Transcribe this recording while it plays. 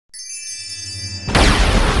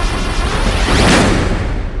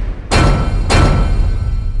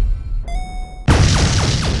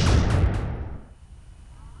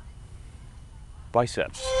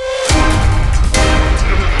biceps.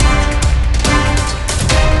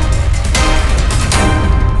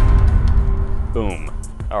 Boom.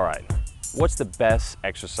 All right. What's the best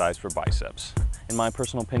exercise for biceps? In my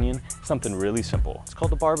personal opinion, something really simple. It's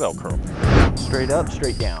called the barbell curl. Straight up,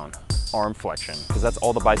 straight down, arm flexion, because that's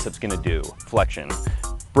all the bicep's gonna do, flexion.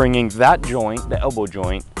 Bringing that joint, the elbow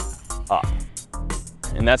joint, up.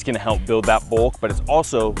 And that's gonna help build that bulk, but it's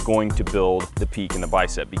also going to build the peak in the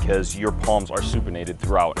bicep because your palms are supinated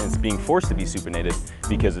throughout, and it's being forced to be supinated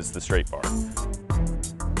because it's the straight bar.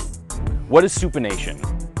 What is supination?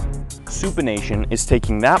 Supination is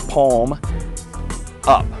taking that palm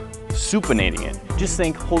up, supinating it. Just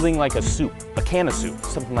think holding like a soup, a can of soup,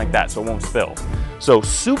 something like that, so it won't spill. So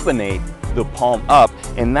supinate the palm up,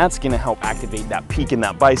 and that's gonna help activate that peak in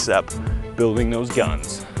that bicep, building those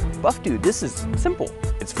guns. Buff dude, this is simple.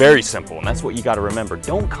 It's very simple, and that's what you gotta remember.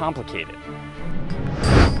 Don't complicate it.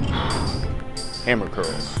 Hammer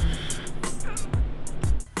curls.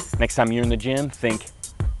 Next time you're in the gym, think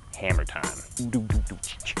hammer time.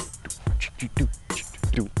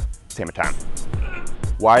 It's hammer time.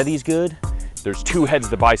 Why are these good? There's two heads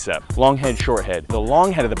of the bicep, long head, short head. The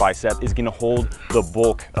long head of the bicep is gonna hold the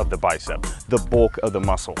bulk of the bicep, the bulk of the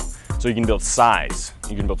muscle. So you can build size,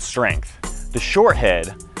 you can build strength. The short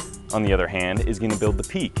head, on the other hand, is gonna build the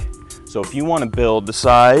peak. So if you wanna build the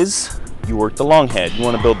size, you work the long head. You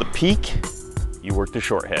wanna build the peak, you work the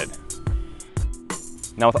short head.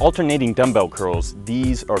 Now with alternating dumbbell curls,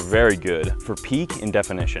 these are very good for peak and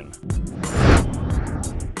definition.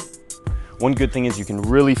 One good thing is you can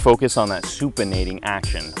really focus on that supinating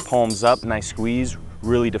action. Palms up, nice squeeze,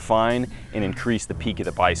 really define and increase the peak of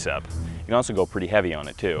the bicep. You can also go pretty heavy on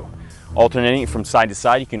it too. Alternating it from side to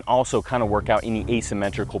side, you can also kind of work out any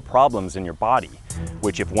asymmetrical problems in your body,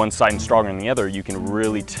 which if one side is stronger than the other, you can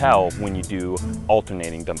really tell when you do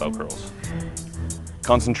alternating dumbbell curls.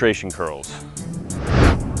 Concentration curls.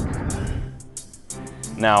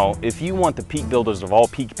 Now, if you want the peak builders of all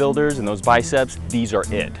peak builders and those biceps, these are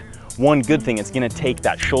it. One good thing, it's gonna take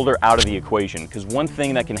that shoulder out of the equation, because one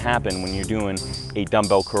thing that can happen when you're doing a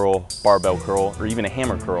dumbbell curl, barbell curl, or even a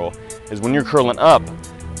hammer curl, is when you're curling up,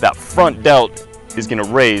 that front delt is gonna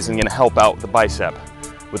raise and gonna help out the bicep.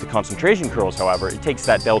 With the concentration curls, however, it takes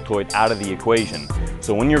that deltoid out of the equation.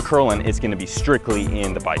 So when you're curling, it's gonna be strictly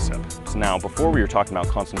in the bicep. So now, before we were talking about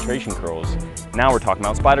concentration curls, now we're talking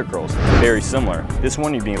about spider curls. Very similar. This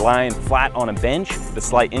one, you're gonna be lying flat on a bench with a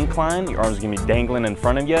slight incline, your arms are gonna be dangling in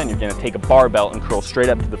front of you, and you're gonna take a barbell and curl straight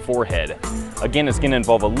up to the forehead. Again, it's gonna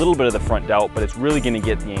involve a little bit of the front delt, but it's really gonna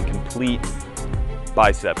get the complete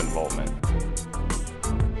bicep involvement.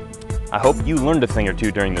 I hope you learned a thing or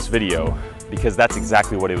two during this video, because that's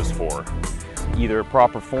exactly what it was for. Either a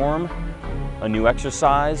proper form, a new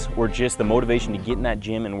exercise, or just the motivation to get in that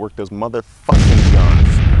gym and work those motherfucking guns.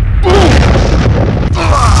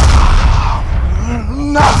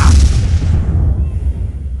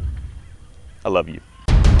 I love you.